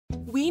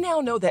We now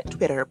know that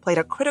Twitter played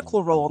a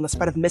critical role in the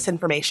spread of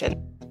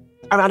misinformation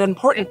around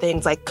important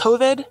things like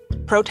COVID,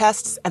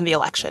 protests, and the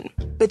election.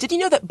 But did you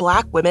know that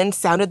Black women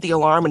sounded the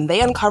alarm when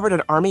they uncovered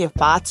an army of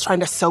bots trying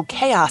to sow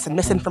chaos and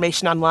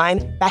misinformation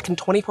online back in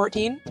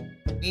 2014?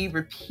 We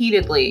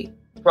repeatedly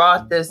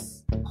brought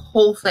this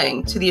whole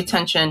thing to the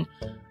attention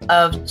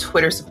of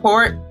Twitter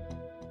support,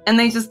 and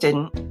they just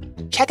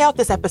didn't. Check out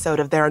this episode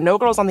of There Are No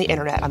Girls on the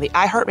Internet on the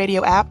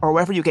iHeartRadio app or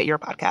wherever you get your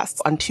podcasts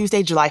on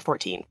Tuesday, July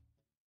 14th.